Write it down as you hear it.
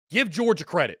give Georgia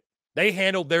credit. They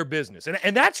handled their business.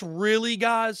 And that's really,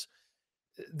 guys,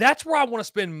 that's where I want to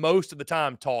spend most of the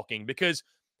time talking, because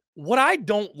what I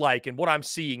don't like and what I'm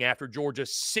seeing after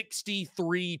Georgia's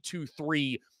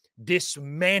 63-3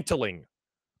 dismantling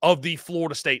of the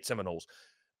Florida State Seminoles,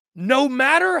 no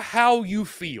matter how you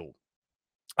feel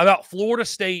about Florida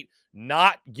State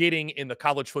not getting in the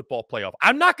college football playoff,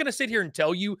 I'm not going to sit here and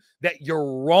tell you that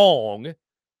you're wrong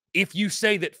if you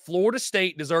say that Florida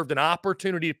State deserved an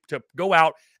opportunity to go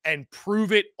out and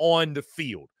prove it on the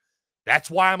field.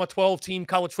 That's why I'm a 12-team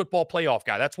college football playoff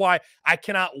guy. That's why I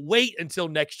cannot wait until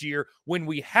next year when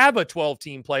we have a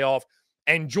 12-team playoff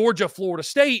and Georgia-Florida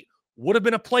State would have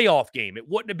been a playoff game. It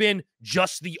wouldn't have been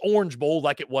just the Orange Bowl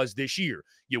like it was this year.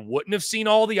 You wouldn't have seen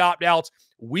all the opt-outs.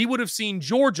 We would have seen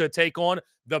Georgia take on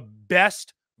the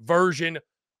best version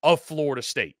of Florida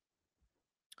State.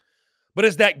 But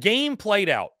as that game played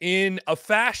out in a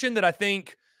fashion that I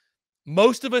think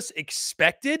most of us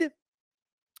expected,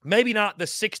 maybe not the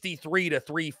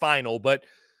 63-3 final, but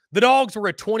the Dogs were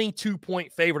a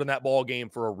 22-point favorite in that ball game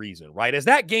for a reason, right? As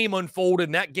that game unfolded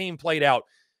and that game played out,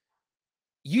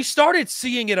 you started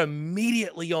seeing it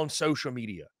immediately on social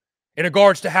media in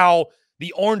regards to how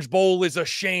the Orange Bowl is a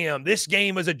sham. This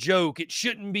game is a joke. It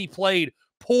shouldn't be played.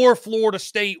 Poor Florida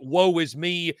State. Woe is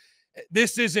me.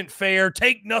 This isn't fair.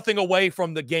 Take nothing away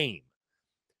from the game.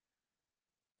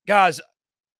 Guys,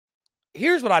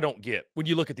 here's what I don't get when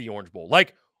you look at the Orange Bowl.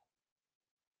 Like,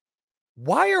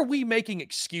 why are we making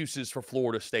excuses for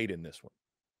Florida State in this one?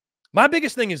 My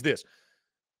biggest thing is this.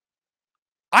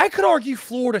 I could argue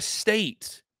Florida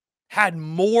State had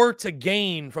more to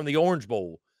gain from the Orange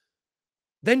Bowl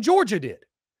than Georgia did.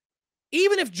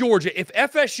 Even if Georgia, if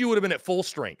FSU would have been at full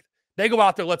strength, they go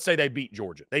out there, let's say they beat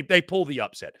Georgia. They pull the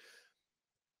upset.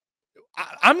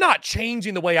 I'm not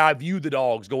changing the way I view the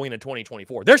Dogs going into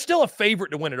 2024. They're still a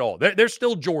favorite to win it all. They're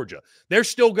still Georgia. They're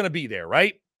still going to be there,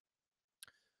 right?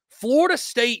 Florida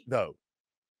State, though,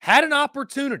 had an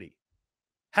opportunity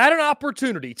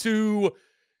to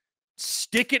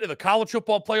stick it to the College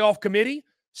Football Playoff Committee,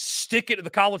 stick it to the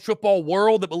college football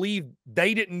world that believed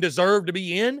they didn't deserve to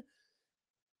be in.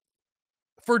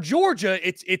 For Georgia,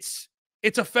 it's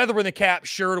a feather in the cap,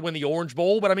 sure, to win the Orange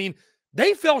Bowl, but I mean,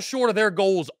 they fell short of their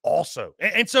goals also.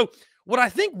 And so what I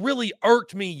think really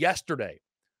irked me yesterday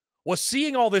was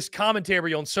seeing all this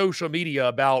commentary on social media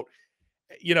about,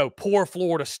 you know, poor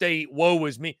Florida State, woe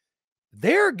is me.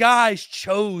 Their guys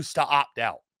chose to opt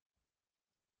out.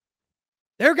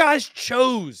 Their guys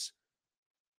chose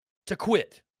to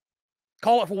quit.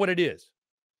 Call it for what it is.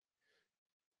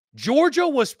 Georgia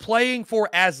was playing for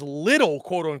as little,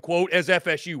 quote unquote, as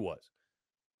FSU was.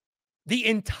 The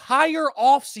entire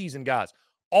offseason, guys,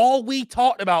 all we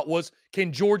talked about was,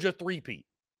 can Georgia three-peat?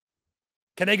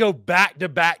 Can they go back to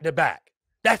back to back?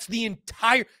 That's the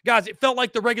entire, guys, it felt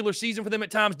like the regular season for them at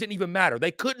times didn't even matter.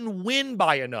 They couldn't win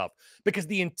by enough because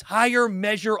the entire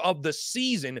measure of the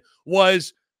season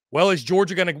was, well, is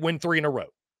Georgia going to win 3 in a row?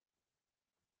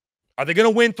 Are they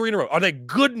going to win 3 in a row? Are they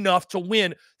good enough to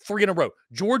win 3 in a row?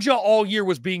 Georgia all year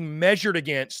was being measured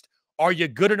against, are you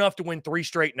good enough to win 3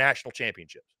 straight national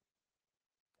championships?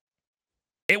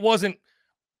 It wasn't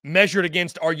measured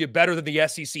against, are you better than the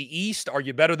SEC East? Are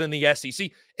you better than the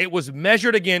SEC? It was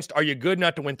measured against, are you good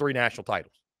enough to win 3 national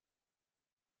titles?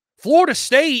 Florida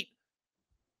State,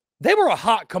 they were a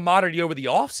hot commodity over the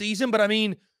offseason, but I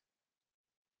mean,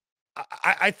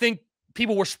 I think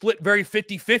people were split very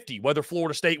 50-50 whether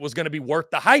Florida State was going to be worth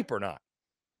the hype or not.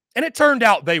 And it turned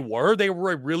out they were. They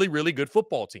were a really, really good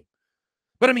football team.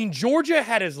 But I mean, Georgia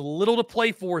had as little to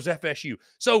play for as FSU.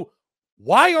 So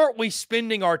why aren't we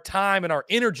spending our time and our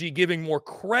energy giving more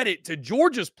credit to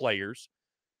Georgia's players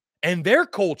and their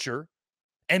culture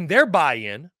and their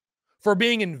buy-in for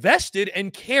being invested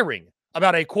and caring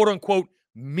about a quote-unquote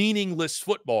meaningless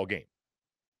football game?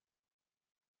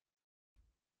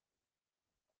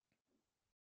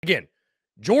 Again,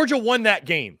 Georgia won that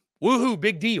game. Woohoo,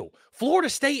 big deal. Florida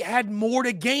State had more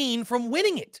to gain from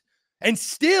winning it. And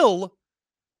still,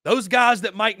 those guys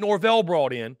that Mike Norvell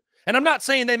brought in, and I'm not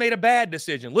saying they made a bad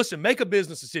decision. Listen, make a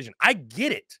business decision. I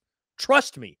get it.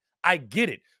 Trust me, I get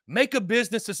it. Make a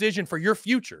business decision for your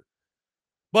future.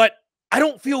 But I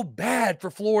don't feel bad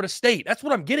for Florida State. That's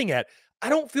what I'm getting at. I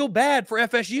don't feel bad for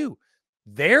FSU.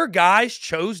 Their guys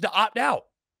chose to opt out.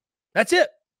 That's it.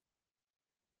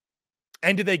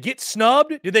 And did they get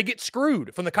snubbed? Did they get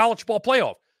screwed from the college football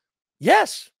playoff?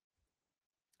 Yes.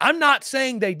 I'm not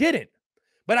saying they didn't,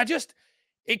 but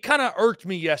it kind of irked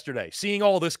me yesterday seeing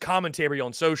all this commentary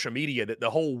on social media that the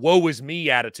whole woe is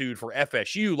me attitude for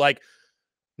FSU. Like,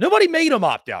 nobody made them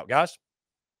opt out, guys.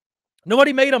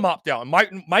 Nobody made them opt out.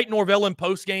 And Mike Norvell in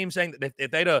post game saying that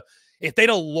if they'd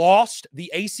have lost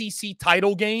the ACC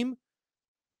title game,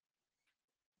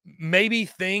 maybe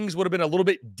things would have been a little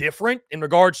bit different in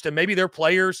regards to maybe their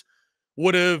players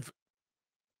would have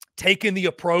taken the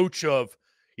approach of,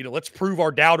 let's prove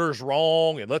our doubters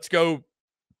wrong and let's go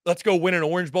win an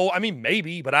Orange Bowl. I mean,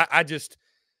 maybe, but I just,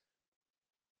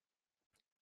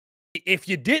 if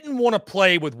you didn't want to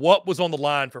play with what was on the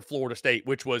line for Florida State,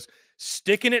 which was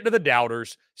sticking it to the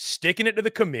doubters, sticking it to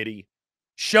the committee,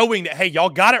 showing that, hey, y'all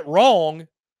got it wrong,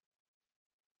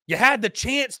 you had the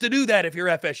chance to do that if you're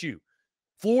FSU.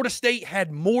 Florida State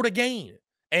had more to gain.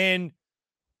 And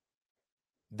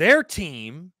their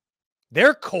team,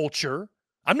 their culture,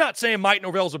 I'm not saying Mike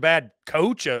Norvell's a bad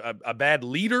coach, a bad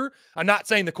leader. I'm not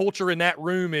saying the culture in that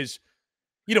room is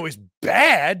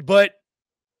bad, but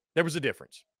there was a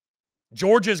difference.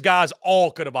 Georgia's guys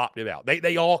all could have opted out.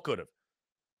 They all could have.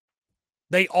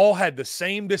 They all had the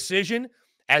same decision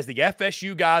as the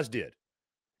FSU guys did.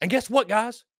 And guess what,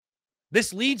 guys?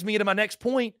 This leads me to my next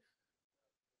point.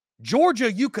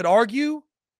 Georgia, you could argue,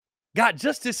 got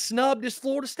just as snubbed as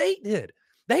Florida State did.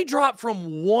 They dropped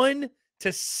from 1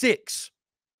 to 6.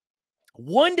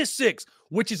 1 to 6,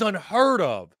 which is unheard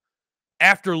of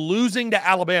after losing to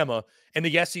Alabama in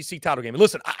the SEC title game. And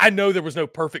listen, I know there was no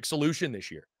perfect solution this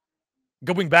year.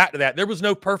 Going back to that, there was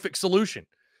no perfect solution.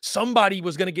 Somebody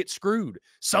was going to get screwed.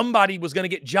 Somebody was going to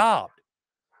get jobbed.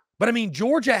 But, I mean,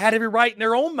 Georgia had every right in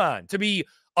their own mind to be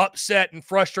upset and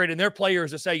frustrated, and their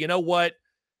players to say, you know what,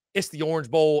 it's the Orange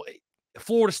Bowl.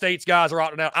 Florida State's guys are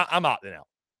opting out. I'm opting out.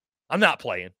 I'm not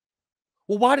playing.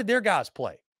 Well, why did their guys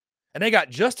play? And they got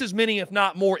just as many, if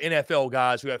not more, NFL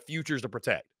guys who have futures to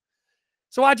protect.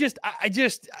 So I just,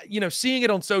 seeing it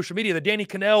on social media, the Danny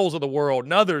Cannells of the world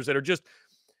and others that are just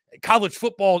college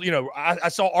football, I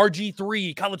saw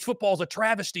RG3, college football is a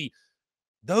travesty.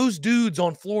 Those dudes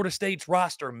on Florida State's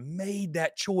roster made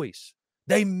that choice.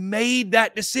 They made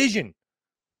that decision.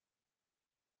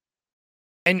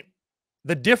 And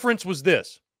the difference was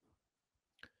this.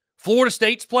 Florida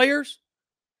State's players,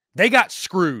 they got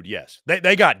screwed, yes.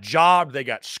 They got jobbed. They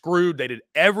got screwed. They did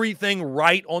everything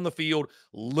right on the field,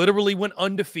 literally went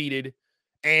undefeated,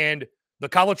 and the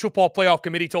College Football Playoff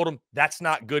Committee told them, that's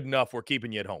not good enough. We're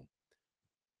keeping you at home.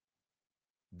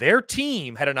 Their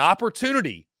team had an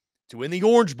opportunity to win the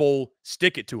Orange Bowl,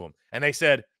 stick it to them. And they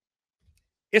said,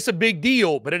 it's a big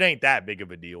deal, but it ain't that big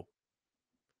of a deal.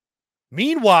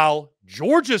 Meanwhile,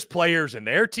 Georgia's players and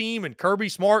their team and Kirby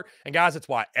Smart, and guys, that's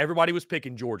why everybody was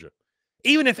picking Georgia.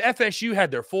 Even if FSU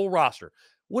had their full roster,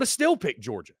 would have still picked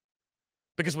Georgia.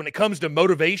 Because when it comes to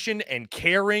motivation and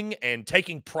caring and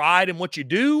taking pride in what you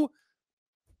do,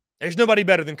 there's nobody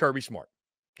better than Kirby Smart.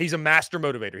 He's a master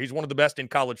motivator. He's one of the best in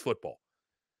college football.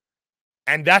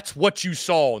 And that's what you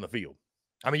saw on the field.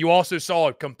 I mean, you also saw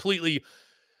a completely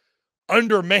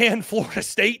undermanned Florida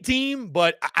State team,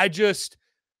 but I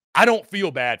don't feel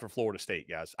bad for Florida State,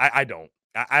 guys. I don't.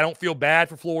 I don't feel bad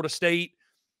for Florida State.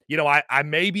 I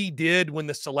maybe did when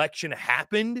the selection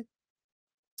happened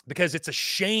because it's a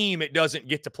shame it doesn't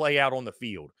get to play out on the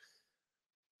field.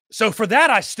 So for that,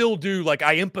 I still do, I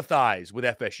empathize with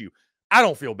FSU. I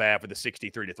don't feel bad for the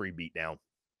 63-3 beatdown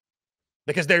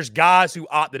because there's guys who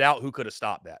opted out who could have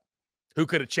stopped that, who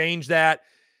could have changed that.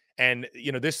 And,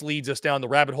 this leads us down the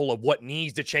rabbit hole of what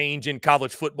needs to change in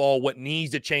college football, what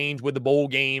needs to change with the bowl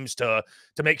games to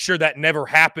make sure that never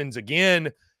happens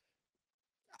again.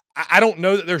 I don't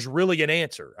know that there's really an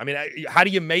answer. I mean, how do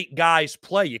you make guys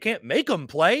play? You can't make them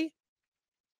play.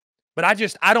 But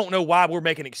I don't know why we're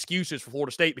making excuses for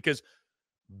Florida State because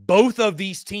both of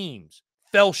these teams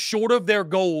fell short of their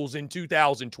goals in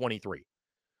 2023.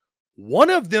 One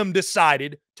of them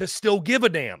decided to still give a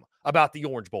damn about the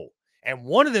Orange Bowl. And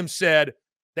one of them said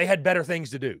they had better things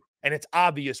to do. And it's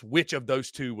obvious which of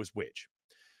those two was which.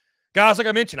 Guys, like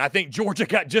I mentioned, I think Georgia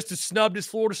got just as snubbed as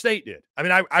Florida State did. I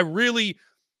mean, I really,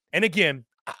 and again,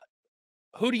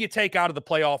 who do you take out of the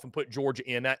playoff and put Georgia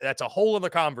in? That's a whole other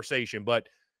conversation. But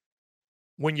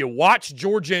when you watch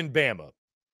Georgia and Bama,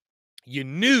 you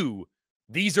knew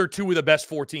these are two of the best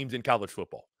 4 teams in college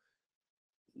football.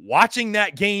 Watching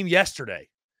that game yesterday,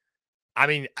 I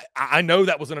mean, I know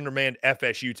that was an undermanned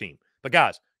FSU team. But,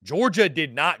 guys, Georgia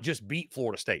did not just beat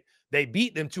Florida State. They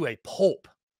beat them to a pulp.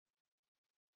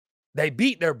 They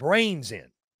beat their brains in.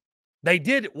 They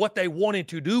did what they wanted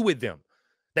to do with them.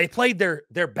 They played their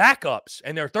backups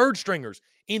and their third stringers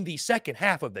in the second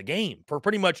half of the game for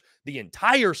pretty much the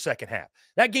entire second half.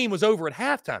 That game was over at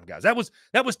halftime, guys. That was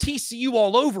TCU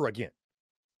all over again.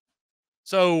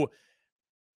 So,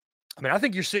 I mean, I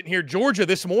think you're sitting here, Georgia,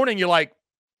 this morning, you're like,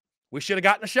 we should have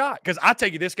gotten a shot. Because I tell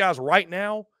you this, guys, right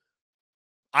now,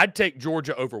 I'd take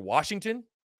Georgia over Washington.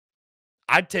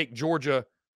 I'd take Georgia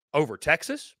over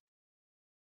Texas.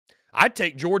 I'd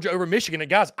take Georgia over Michigan. And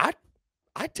guys, I'd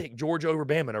take Georgia over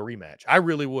Bama in a rematch. I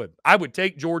really would. I would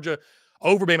take Georgia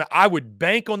over Bama. I would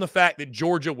bank on the fact that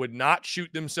Georgia would not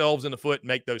shoot themselves in the foot and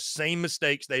make those same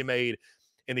mistakes they made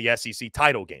in the SEC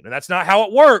title game. And that's not how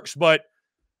it works, but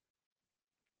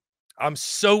I'm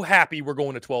so happy we're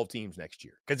going to 12 teams next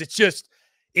year because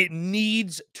it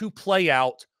needs to play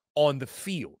out on the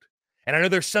field. And I know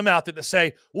there's some out there that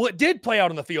say, well, it did play out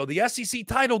on the field. The SEC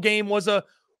title game was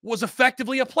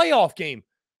effectively a playoff game.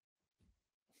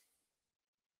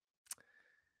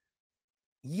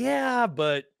 Yeah,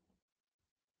 but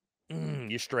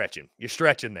you're stretching. You're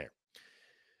stretching there.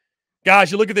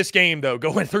 Guys, you look at this game, though,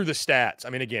 going through the stats.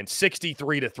 I mean, again,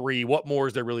 63-3. What more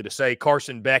is there really to say?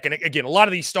 Carson Beck. And again, a lot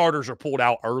of these starters are pulled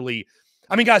out early.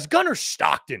 I mean, guys, Gunnar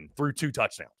Stockton threw 2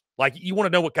 touchdowns. Like, you want to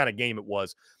know what kind of game it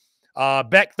was.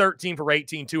 Beck, 13 for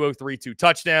 18, 203, 2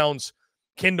 touchdowns.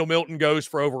 Kendall Milton goes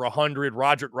for over 100.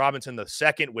 Roderick Robinson the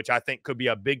second, which I think could be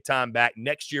a big-time back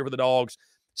next year for the Dogs,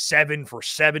 7 for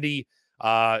 70.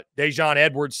 Dejon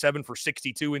Edwards, 7 for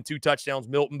 62 and 2 touchdowns.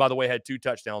 Milton, by the way, had 2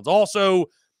 touchdowns also.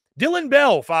 Dylan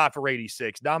Bell, 5 for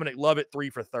 86. Dominic Lovett, 3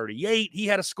 for 38. He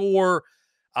had a score.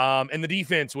 And the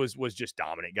defense was just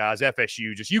dominant, guys.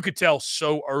 FSU, just you could tell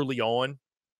so early on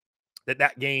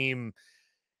that game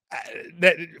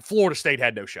that Florida State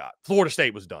had no shot. Florida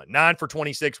State was done. 9 for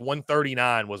 26,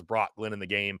 139 was Brock Glenn in the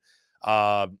game.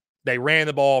 They ran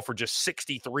the ball for just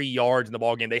 63 yards in the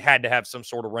ball game. They had to have some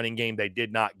sort of running game. They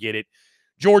did not get it.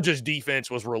 Georgia's defense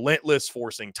was relentless,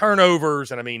 forcing turnovers.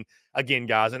 And I mean, again,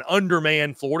 guys, an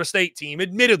undermanned Florida State team,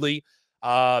 admittedly,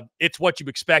 it's what you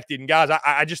expected. And guys,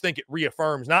 I just think it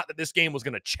reaffirms not that this game was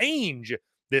going to change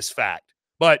this fact,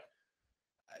 but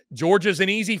Georgia's an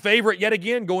easy favorite yet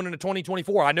again going into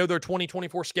 2024. I know their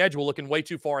 2024 schedule looking way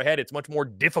too far ahead. It's much more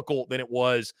difficult than it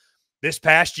was this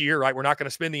past year, right? We're not going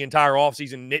to spend the entire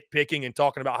offseason nitpicking and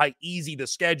talking about how easy the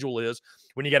schedule is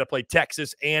when you got to play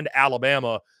Texas and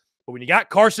Alabama. But when you got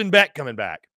Carson Beck coming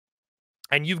back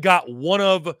and you've got one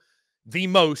of the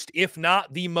most, if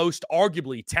not the most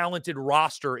arguably talented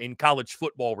roster in college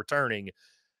football returning,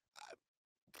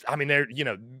 I mean,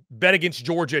 bet against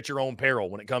Georgia at your own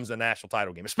peril when it comes to the national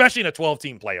title game, especially in a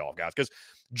 12-team playoff, guys, because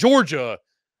Georgia,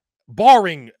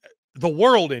 barring the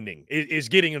world ending, is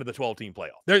getting into the 12-team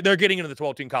playoff. They're getting into the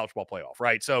 12-team college football playoff,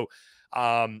 right? So,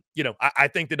 I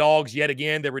think the Dogs, yet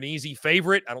again, they're an easy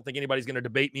favorite. I don't think anybody's going to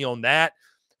debate me on that.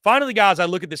 Finally, guys, I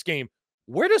look at this game.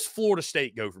 Where does Florida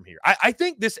State go from here? I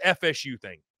think this FSU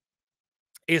thing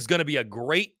is going to be a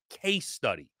great case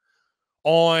study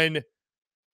on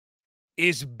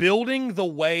is building the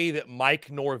way that Mike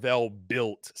Norvell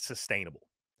built sustainable.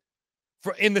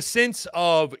 In the sense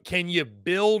of, can you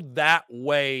build that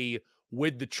way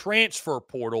with the transfer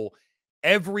portal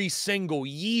every single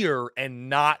year and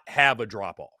not have a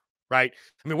drop-off? Right?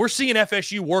 I mean, we're seeing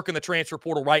FSU work in the transfer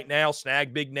portal right now,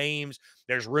 snag big names.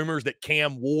 There's rumors that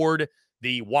Cam Ward,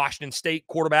 the Washington State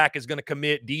quarterback, is going to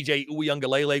commit. DJ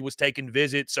Uiagalelei was taking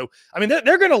visits. So, I mean,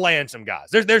 they're going to land some guys.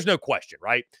 There's no question,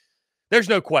 right? There's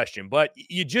no question. But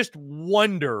you just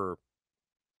wonder.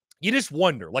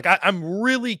 Like, I'm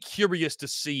really curious to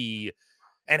see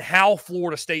and how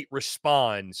Florida State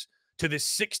responds to this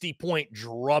 60-point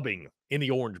drubbing in the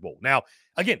Orange Bowl. Now,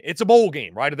 again, it's a bowl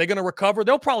game, right? Are they going to recover?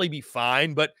 They'll probably be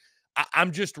fine, but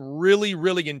I'm just really,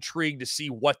 really intrigued to see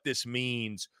what this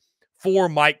means for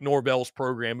Mike Norvell's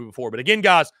program moving forward. But again,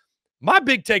 guys, my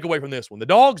big takeaway from this one, the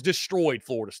Dogs destroyed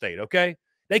Florida State, okay?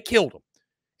 They killed them.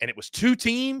 And it was 2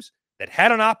 teams that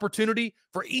had an opportunity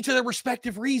for each of their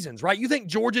respective reasons, right? You think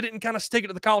Georgia didn't kind of stick it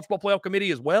to the College Football Playoff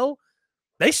Committee as well?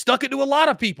 They stuck it to a lot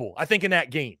of people, I think, in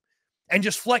that game and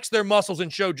just flexed their muscles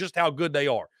and showed just how good they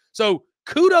are. So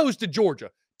kudos to Georgia.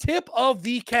 Tip of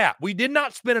the cap. We did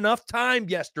not spend enough time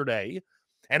yesterday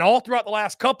and all throughout the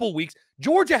last couple weeks.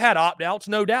 Georgia had opt-outs,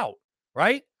 no doubt,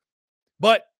 right?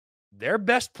 But their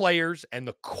best players and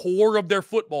the core of their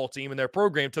football team and their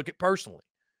program took it personally,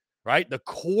 right? The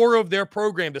core of their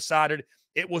program decided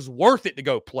it was worth it to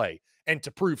go play and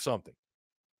to prove something.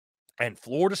 And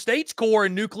Florida State's core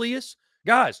and nucleus,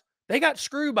 guys, they got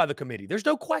screwed by the committee. There's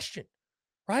no question,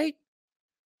 right?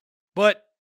 But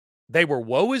they were,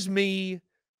 woe is me.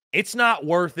 It's not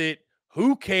worth it.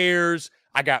 Who cares?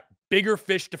 I got bigger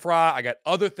fish to fry. I got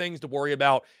other things to worry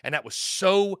about. And that was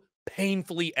so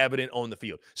painfully evident on the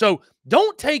field. So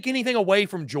don't take anything away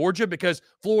from Georgia because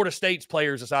Florida State's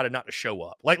players decided not to show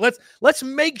up. Like, let's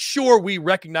make sure we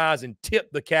recognize and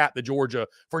tip the cap to Georgia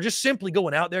for just simply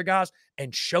going out there, guys,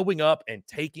 and showing up and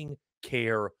taking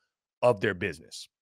care of their business.